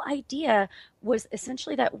whole idea was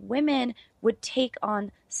essentially that women would take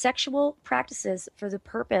on sexual practices for the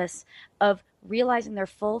purpose of realizing their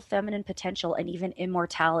full feminine potential and even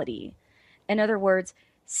immortality. In other words,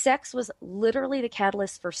 sex was literally the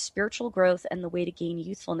catalyst for spiritual growth and the way to gain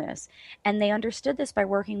youthfulness. And they understood this by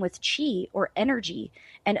working with chi, or energy,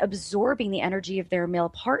 and absorbing the energy of their male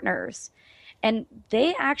partners. And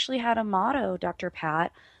they actually had a motto, Dr.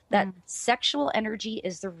 Pat, that sexual energy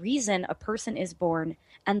is the reason a person is born,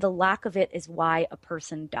 and the lack of it is why a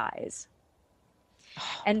person dies.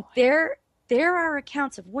 And there are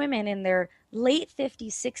accounts of women in their late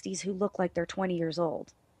 50s, 60s who look like they're 20 years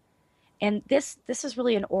old. And this is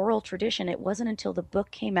really an oral tradition. It wasn't until the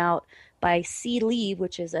book came out by C. Lee,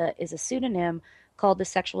 which is a pseudonym, called The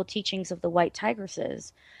Sexual Teachings of the White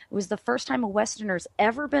Tigresses. It was the first time a Westerner's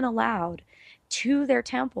ever been allowed to their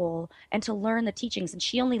temple and to learn the teachings. And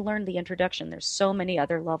she only learned the introduction. There's so many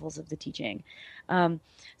other levels of the teaching.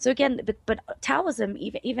 So again, but Taoism,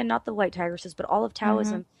 even not the White Tigresses, but all of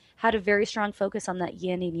Taoism had a very strong focus on that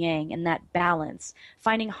yin and yang and that balance,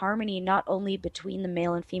 finding harmony not only between the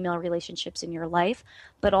male and female relationships in your life,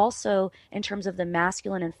 but also in terms of the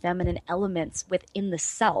masculine and feminine elements within the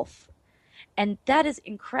self. And that is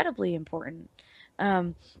incredibly important.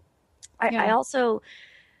 I also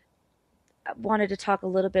wanted to talk a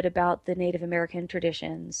little bit about the Native American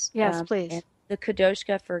traditions. Yes, please. And the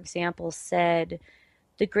Kadoshka, for example, said,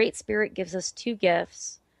 the Great Spirit gives us two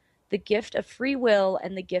gifts, the gift of free will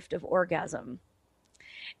and the gift of orgasm.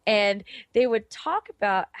 And they would talk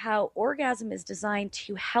about how orgasm is designed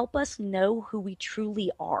to help us know who we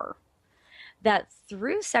truly are. That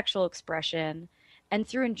through sexual expression and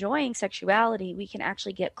through enjoying sexuality, we can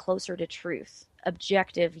actually get closer to truth,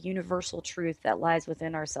 objective, universal truth that lies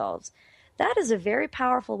within ourselves. That is a very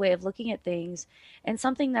powerful way of looking at things, and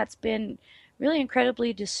something that's been really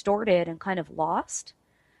incredibly distorted and kind of lost.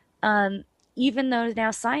 Even though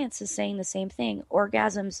now science is saying the same thing.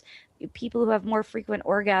 Orgasms, people who have more frequent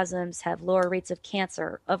orgasms have lower rates of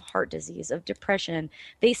cancer, of heart disease, of depression.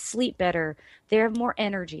 They sleep better. They have more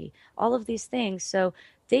energy. All of these things. So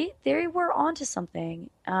they were onto something.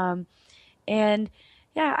 And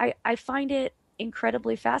yeah, I find it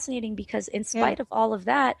incredibly fascinating because in spite of all of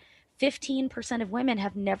that, 15% of women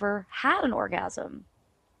have never had an orgasm.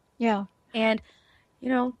 Yeah. And, you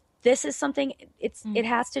know, this is something, it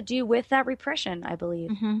has to do with that repression, I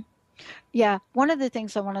believe. Yeah. One of the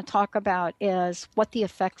things I want to talk about is what the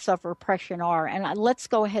effects of repression are. And let's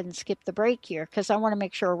go ahead and skip the break here, because I want to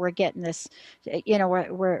make sure we're getting this, you know,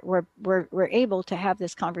 we're able to have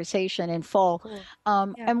this conversation in full.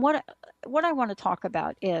 Cool. And what I want to talk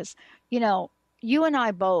about is, you know, you and I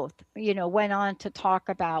both, you know, went on to talk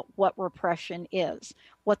about what repression is,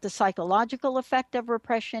 what the psychological effect of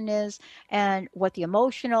repression is, and what the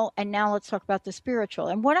emotional, and now let's talk about the spiritual.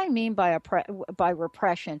 And what I mean by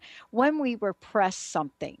repression, when we repress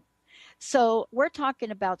something. So we're talking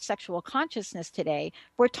about sexual consciousness today.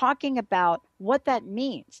 We're talking about what that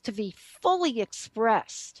means to be fully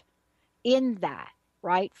expressed in that.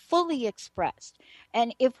 Right? Fully expressed.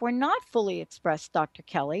 And if we're not fully expressed, Dr.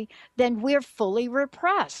 Kelly, then we're fully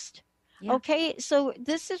repressed. Yeah. Okay. So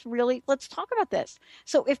this is really, let's talk about this.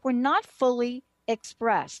 So if we're not fully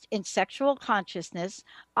expressed in sexual consciousness,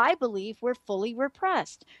 I believe we're fully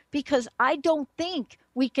repressed, because I don't think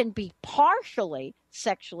we can be partially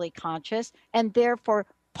sexually conscious and therefore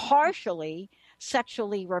partially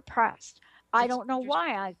sexually repressed. I don't know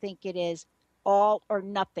why I think it is all or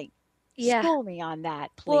nothing. Yeah. School me on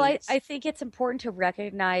that, please. Well, I think it's important to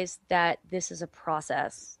recognize that this is a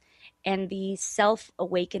process, and the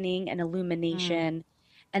self-awakening and illumination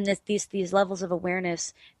and these levels of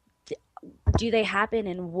awareness, do they happen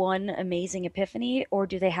in one amazing epiphany, or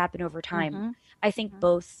do they happen over time? I think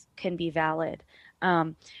both can be valid.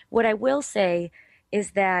 What I will say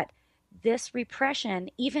is that this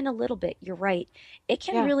repression, even a little bit, you're right, it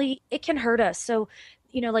can hurt us. So,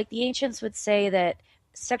 you know, like the ancients would say that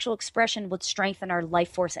sexual expression would strengthen our life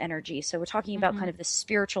force energy. So we're talking about kind of the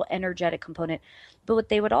spiritual energetic component. But what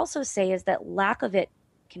they would also say is that lack of it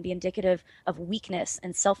can be indicative of weakness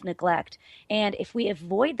and self-neglect. And if we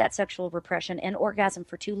avoid that sexual repression and orgasm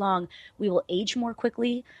for too long, we will age more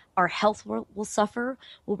quickly. Our health will suffer.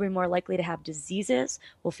 We'll be more likely to have diseases.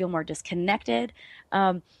 We'll feel more disconnected.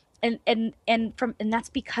 And that's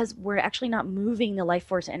because we're actually not moving the life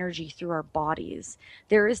force energy through our bodies.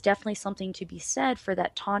 There is definitely something to be said for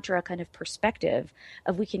that tantra kind of perspective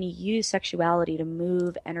of we can use sexuality to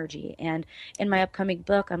move energy. And in my upcoming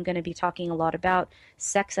book, I'm going to be talking a lot about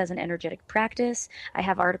sex as an energetic practice. I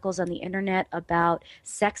have articles on the internet about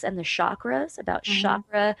sex and the chakras, about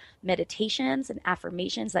chakra meditations and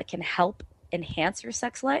affirmations that can help enhance your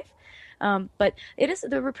sex life. But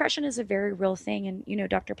the repression is a very real thing. And, you know,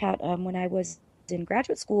 Dr. Pat, when I was in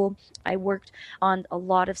graduate school, I worked on a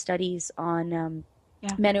lot of studies on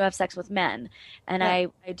men who have sex with men. And I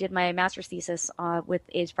did my master's thesis with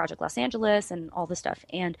AIDS Project Los Angeles and all this stuff.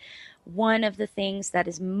 And one of the things that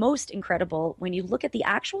is most incredible, when you look at the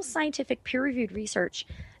actual scientific peer-reviewed research,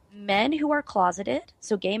 men who are closeted,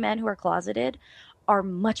 so gay men who are closeted, are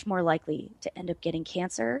much more likely to end up getting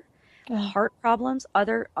cancer, heart problems,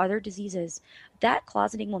 other diseases. That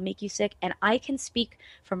closeting will make you sick. And I can speak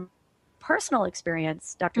from personal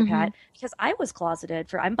experience, Dr. Pat, because I was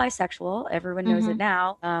closeted I'm bisexual. Everyone knows it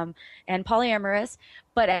now, and polyamorous.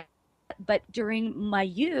 But during my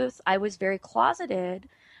youth, I was very closeted,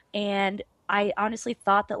 and I honestly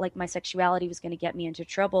thought that like my sexuality was going to get me into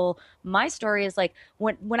trouble. My story is like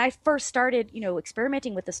when I first started,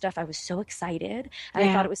 experimenting with this stuff, I was so excited and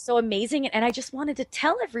I thought it was so amazing. And I just wanted to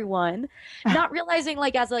tell everyone, not realizing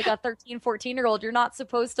like as like a 13, 14-year-old, you're not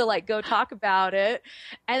supposed to like go talk about it.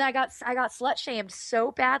 And I got slut shamed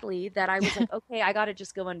so badly that I was like, okay, I got to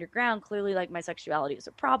just go underground. Clearly like my sexuality is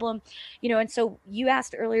a problem, and so you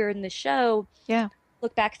asked earlier in the show,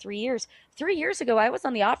 look back 3 years. 3 years ago, I was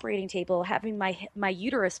on the operating table having my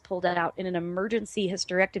uterus pulled out in an emergency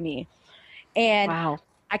hysterectomy. And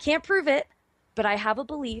I can't prove it, but I have a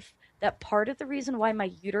belief that part of the reason why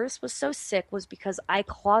my uterus was so sick was because I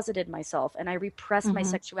closeted myself and I repressed my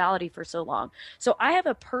sexuality for so long. So I have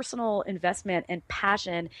a personal investment and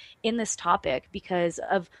passion in this topic because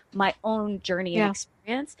of my own journey and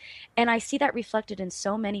experience. And I see that reflected in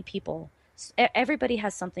so many people. Everybody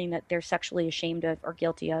has something that they're sexually ashamed of or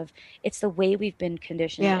guilty of. It's the way we've been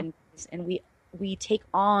conditioned, and we take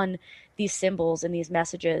on these symbols and these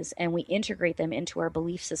messages and we integrate them into our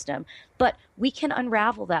belief system. But we can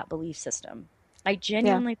unravel that belief system. I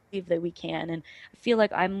genuinely believe that we can, and I feel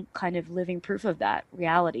like I'm kind of living proof of that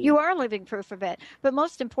reality. You are living proof of it, but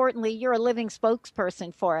most importantly, you're a living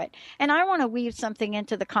spokesperson for it. And I want to weave something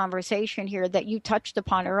into the conversation here that you touched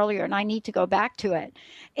upon earlier, and I need to go back to it,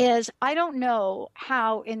 is I don't know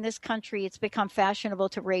how in this country it's become fashionable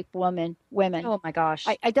to rape women. Oh my gosh.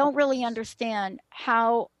 I don't really understand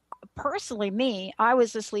how. Personally, I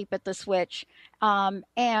was asleep at the switch,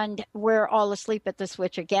 and we're all asleep at the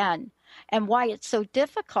switch again, and why it's so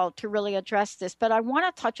difficult to really address this. But I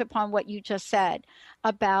want to touch upon what you just said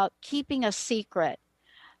about keeping a secret.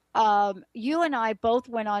 You and I both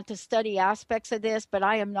went on to study aspects of this, but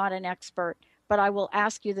I am not an expert. But I will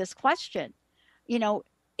ask you this question.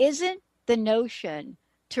 Isn't the notion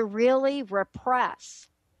to really repress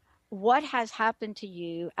what has happened to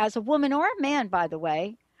you as a woman or a man, by the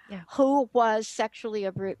way, who was sexually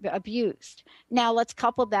abused? Now, let's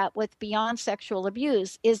couple that with beyond sexual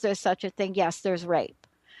abuse. Is there such a thing? Yes, there's rape.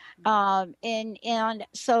 And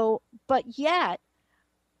so, but yet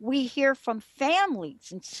we hear from families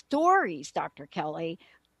and stories, Dr. Kelly,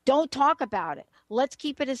 don't talk about it. Let's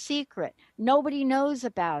keep it a secret. Nobody knows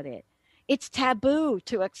about it. It's taboo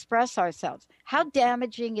to express ourselves. How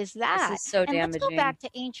damaging is that? This is so damaging. Let's go back to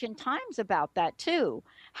ancient times about that too.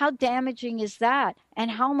 How damaging is that? And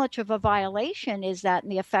how much of a violation is that in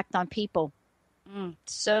the effect on people?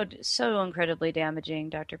 So incredibly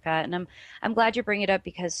damaging, Dr. Pat. And I'm glad you bring it up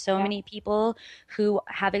because so many people who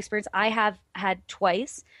have experienced, I have had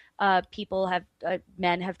twice,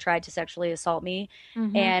 men have tried to sexually assault me,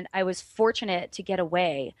 and I was fortunate to get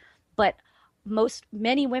away. But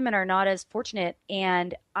many women are not as fortunate.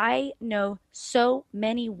 And I know so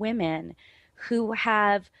many women who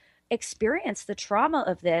have experienced the trauma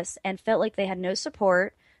of this and felt like they had no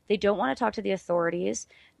support. They don't want to talk to the authorities.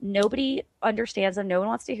 Nobody understands them. No one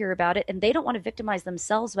wants to hear about it. And they don't want to victimize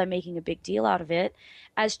themselves by making a big deal out of it.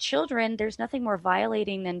 As children, there's nothing more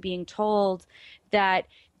violating than being told that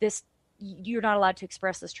you're not allowed to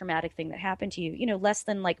express this traumatic thing that happened to you. Less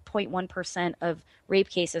than like 0.1% of rape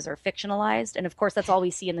cases are fictionalized. And of course, that's all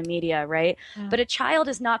we see in the media, right? But a child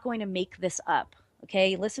is not going to make this up.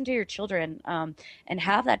 Okay, listen to your children and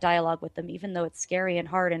have that dialogue with them, even though it's scary and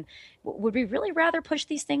hard. And would we really rather push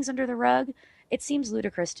these things under the rug? It seems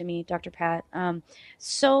ludicrous to me, Dr. Pat.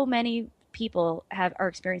 So many people are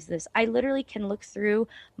experiencing this. I literally can look through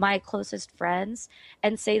my closest friends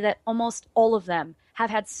and say that almost all of them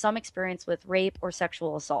have had some experience with rape or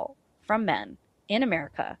sexual assault from men in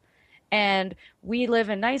America. And we live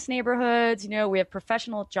in nice neighborhoods, we have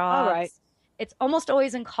professional jobs. All right. It's almost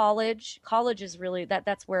always in college. College is really,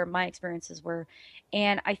 that's where my experiences were.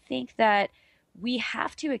 And I think that we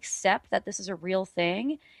have to accept that this is a real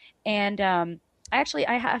thing. And I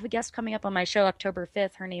have a guest coming up on my show October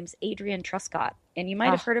 5th. Her name's Adrienne Truscott. And you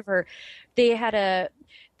might have heard of her. They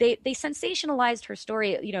sensationalized her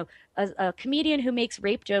story, a comedian who makes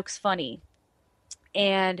rape jokes funny.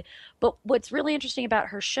 But what's really interesting about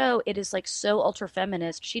her show, it is like so ultra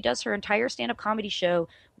feminist. She does her entire stand-up comedy show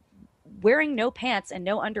wearing no pants and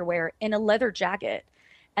no underwear in a leather jacket,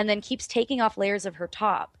 and then keeps taking off layers of her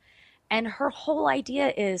top. And her whole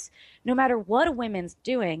idea is no matter what a woman's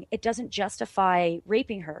doing, it doesn't justify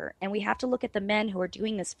raping her. And we have to look at the men who are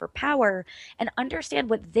doing this for power and understand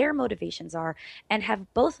what their motivations are, and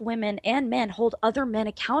have both women and men hold other men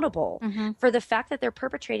accountable for the fact that they're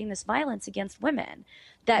perpetrating this violence against women.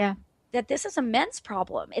 That this is a men's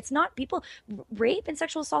problem. It's not people. Rape and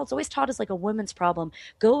sexual assault is always taught as like a woman's problem.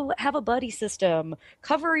 Go have a buddy system.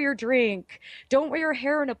 Cover your drink. Don't wear your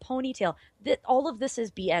hair in a ponytail. All of this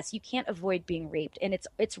is BS. You can't avoid being raped. And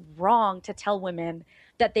it's wrong to tell women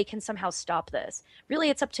that they can somehow stop this. Really,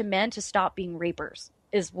 it's up to men to stop being rapers,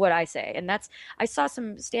 is what I say. And I saw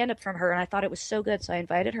some stand-up from her, and I thought it was so good. So I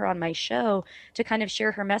invited her on my show to kind of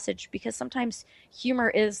share her message, because sometimes humor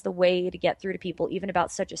is the way to get through to people, even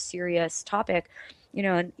about such a serious topic.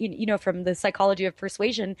 And from the psychology of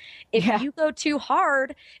persuasion, if you go too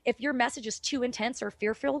hard, if your message is too intense or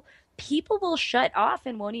fearful, people will shut off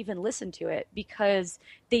and won't even listen to it, because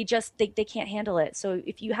they can't handle it. So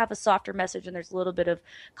if you have a softer message and there's a little bit of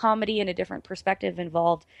comedy and a different perspective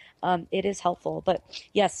involved, it is helpful. But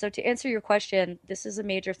yes, so to answer your question, this is a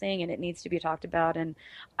major thing and it needs to be talked about. And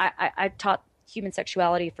I taught human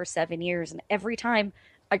sexuality for 7 years, and every time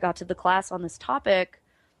I got to the class on this topic,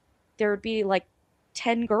 there would be like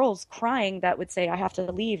 10 girls crying that would say, I have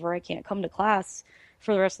to leave, or I can't come to class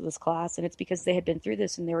for the rest of this class. And it's because they had been through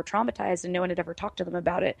this and they were traumatized and no one had ever talked to them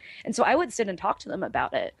about it. And so I would sit and talk to them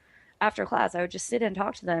about it after class. I would just sit and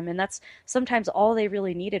talk to them. And that's sometimes all they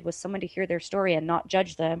really needed, was someone to hear their story and not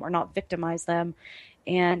judge them or not victimize them.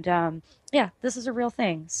 And this is a real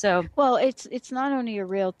thing. So, well, it's not only a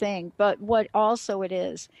real thing, but what also it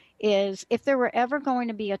is if there were ever going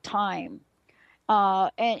to be a time,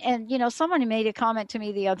 and someone made a comment to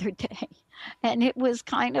me the other day, and it was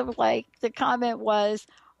kind of like, the comment was,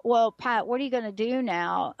 well, Pat, what are you going to do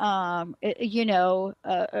now?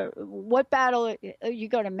 What battle are you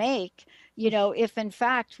going to make, if in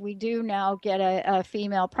fact we do now get a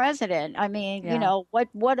female president? I mean,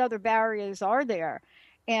 what other barriers are there?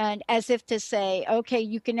 And as if to say, okay,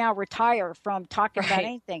 you can now retire from talking about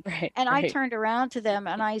anything. And I turned around to them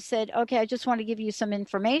and I said, okay, I just want to give you some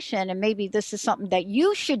information, and maybe this is something that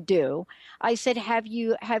you should do. I said, have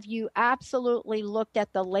you absolutely looked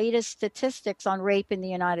at the latest statistics on rape in the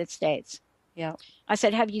United States? Yeah. I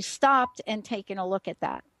said, have you stopped and taken a look at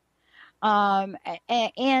that?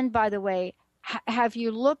 And by the way, have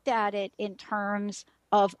you looked at it in terms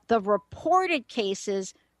of the reported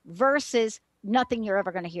cases versus nothing you're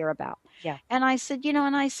ever going to hear about? Yeah. And I said,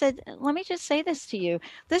 let me just say this to you.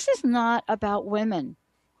 This is not about women,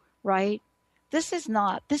 right? This is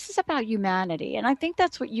about humanity. And I think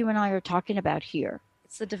that's what you and I are talking about here.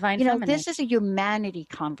 It's the divine feminine. This is a humanity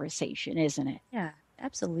conversation, isn't it? Yeah,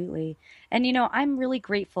 absolutely. And, I'm really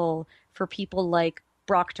grateful for people like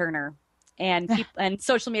Brock Turner and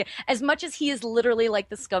social media, as much as he is literally like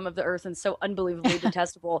the scum of the earth and so unbelievably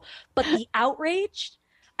detestable. But the outrage,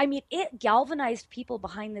 I mean, it galvanized people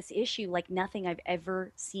behind this issue like nothing I've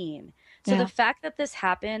ever seen. So the fact that this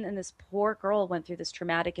happened and this poor girl went through this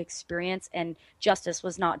traumatic experience and justice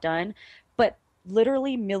was not done, but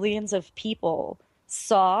literally millions of people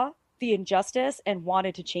saw the injustice and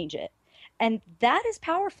wanted to change it. And that is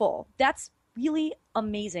powerful. That's really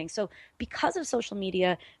amazing. So because of social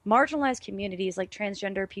media, marginalized communities like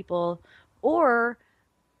transgender people, or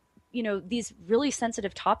these really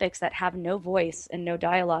sensitive topics that have no voice and no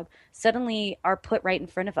dialogue, suddenly are put right in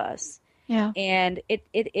front of us. Yeah. And it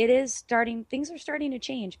is things are starting to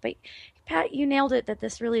change. But Pat, you nailed it, that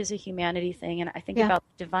this really is a humanity thing. And I think about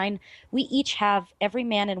the divine, we each have, every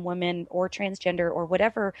man and woman or transgender or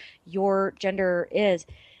whatever your gender is,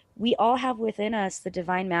 we all have within us the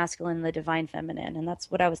divine masculine and the divine feminine. And that's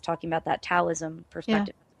what I was talking about, that Taoism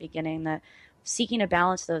perspective at the beginning, that seeking to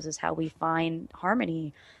balance those is how we find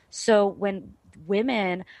harmony. So when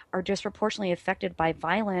women are disproportionately affected by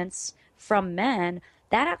violence from men,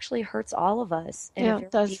 that actually hurts all of us in a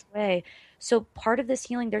very deep way. So part of this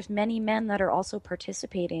healing, there's many men that are also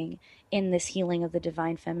participating in this healing of the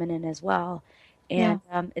divine feminine as well. And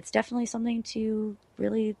it's definitely something to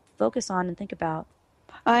really focus on and think about.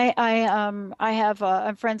 I'm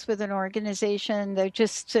friends with an organization that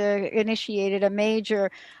just initiated a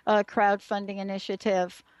major crowdfunding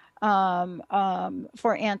initiative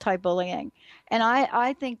for anti-bullying. And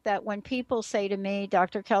I think that when people say to me,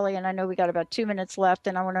 Dr. Kelly, and I know we got about 2 minutes left,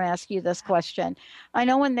 and I want to ask you this question. I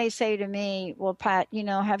know when they say to me, well, Pat,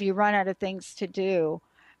 have you run out of things to do?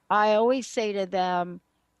 I always say to them,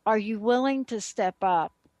 are you willing to step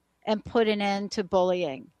up and put an end to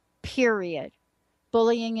bullying, period?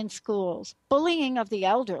 Bullying in schools, bullying of the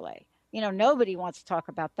elderly. Nobody wants to talk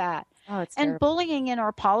about that. Oh, it's and terrible. Bullying in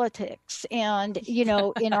our politics and, in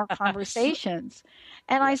our conversations.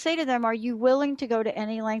 And I say to them, are you willing to go to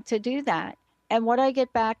any length to do that? And what I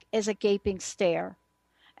get back is a gaping stare.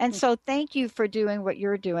 And so thank you for doing what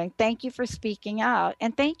you're doing. Thank you for speaking out.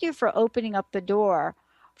 And thank you for opening up the door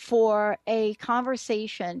for a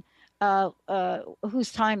conversation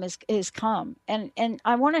whose time is come. And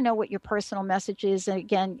I want to know what your personal message is.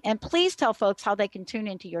 And please tell folks how they can tune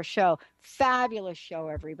into your show. Fabulous show,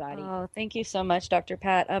 everybody. Oh, thank you so much, Dr.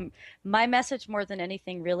 Pat. My message more than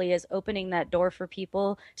anything really is opening that door for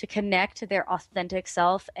people to connect to their authentic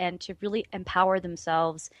self and to really empower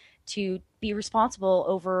themselves to be responsible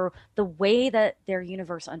over the way that their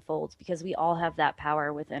universe unfolds, because we all have that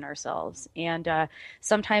power within ourselves. And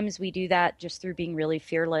sometimes we do that just through being really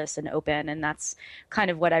fearless and open. And that's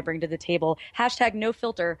kind of what I bring to the table. #no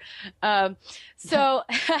filter. But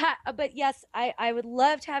yes, I would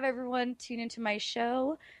love to have everyone tune into my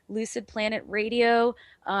show, Lucid Planet Radio.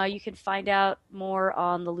 You can find out more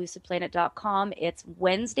on thelucidplanet.com. It's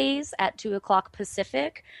Wednesdays at 2:00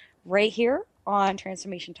 Pacific, right here on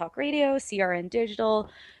Transformation Talk Radio, CRN Digital,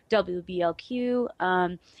 WBLQ.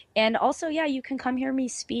 And also, you can come hear me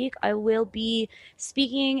speak. I will be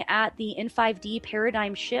speaking at the N5D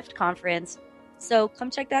Paradigm Shift Conference. So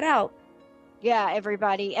come check that out. Yeah,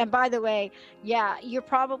 everybody. And by the way, you're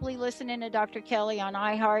probably listening to Dr. Kelly on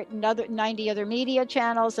iHeart and 90 other media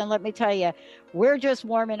channels. And let me tell you, we're just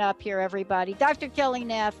warming up here, everybody. Dr. Kelly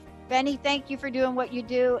Neff, Benny, thank you for doing what you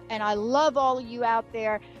do. And I love all of you out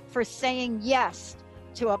there for saying yes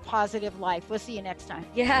to a positive life. We'll see you next time.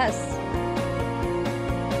 Yes.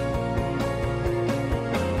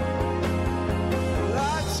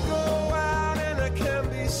 Lights go out and I can't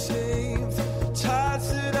be saved.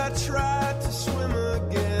 Tides that I tried to swim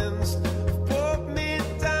against put me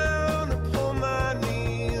down upon my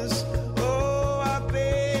knees. Oh, I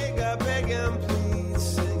beg and plead,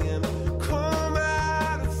 singing, come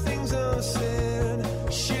out of things unsaid.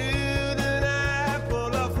 Shouldn't I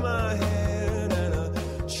pull off my head and a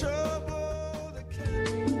trouble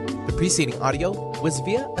that The preceding audio was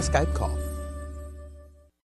via a Skype call.